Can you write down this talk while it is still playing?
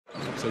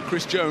So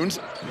Chris Jones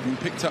being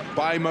picked up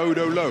by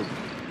Modo Low.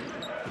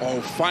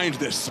 Oh, finds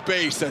the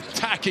space,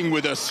 attacking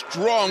with a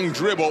strong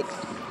dribble.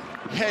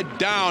 Head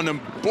down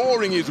and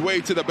boring his way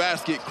to the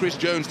basket. Chris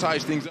Jones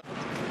ties things up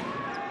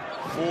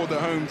for the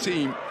home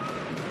team.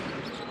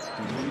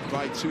 Lead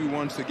by 2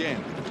 once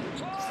again.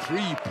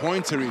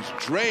 Three-pointer is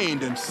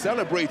drained, and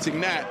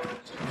celebrating that.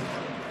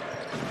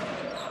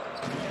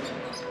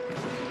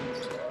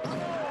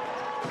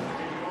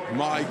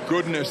 My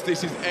goodness,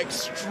 this is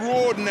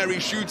extraordinary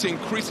shooting.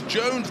 Chris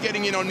Jones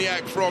getting in on the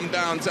act from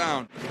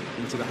downtown.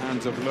 Into the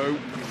hands of Lowe,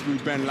 through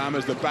Ben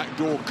Lammers, the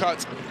backdoor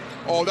cut.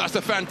 Oh, that's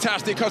a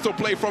fantastic hustle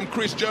play from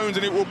Chris Jones,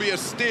 and it will be a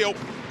steal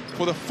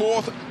for the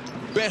 4th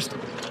best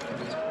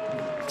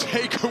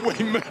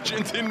takeaway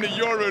merchant in the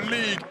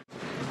EuroLeague.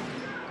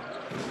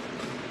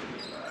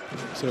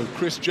 So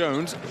Chris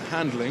Jones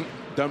handling,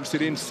 dumps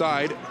it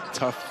inside.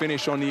 Tough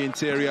finish on the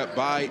interior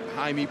by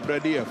Jaime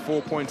Pradilla.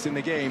 4 points in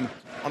the game.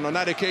 And on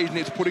that occasion,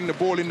 it's putting the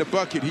ball in the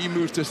bucket. He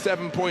moves to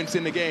 7 points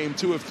in the game,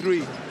 2 of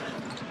 3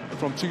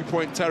 from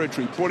 2-point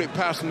territory. Bullet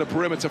pass on the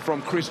perimeter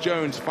from Chris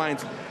Jones,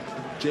 finds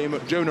Jonah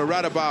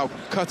Radabau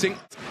cutting.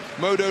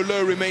 Modo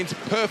Low remains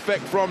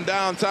perfect from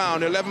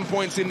downtown. 11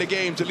 points in the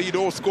game to lead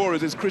all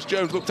scorers as Chris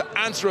Jones looks to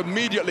answer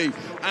immediately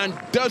and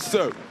does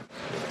so.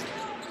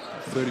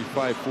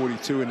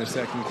 35-42 in the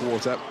second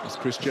quarter as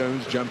Chris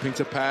Jones jumping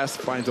to pass,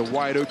 finds a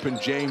wide open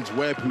James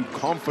Webb, who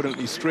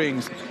confidently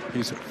strings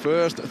his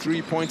first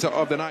three-pointer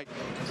of the night.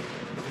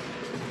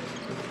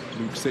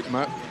 Luke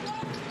Sigma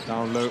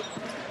down low,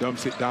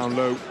 dumps it down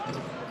low.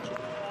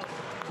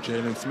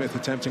 Jalen Smith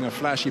attempting a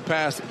flashy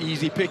pass,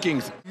 easy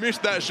pickings.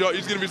 Missed that shot.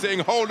 He's going to be saying,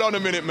 hold on a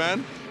minute,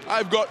 man.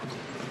 I've got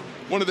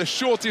one of the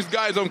shortest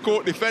guys on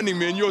court defending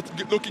me, and you're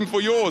looking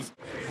for yours.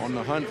 On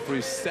the hunt for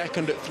his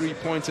second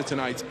three-pointer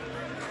tonight.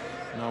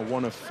 Now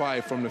 1 of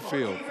 5 from the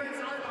field.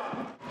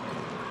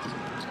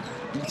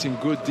 Beating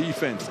good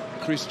defense.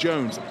 Chris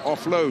Jones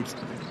offloads.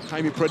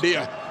 Jaime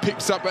Pradilla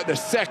picks up at the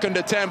second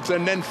attempt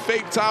and then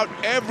faked out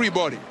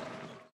everybody.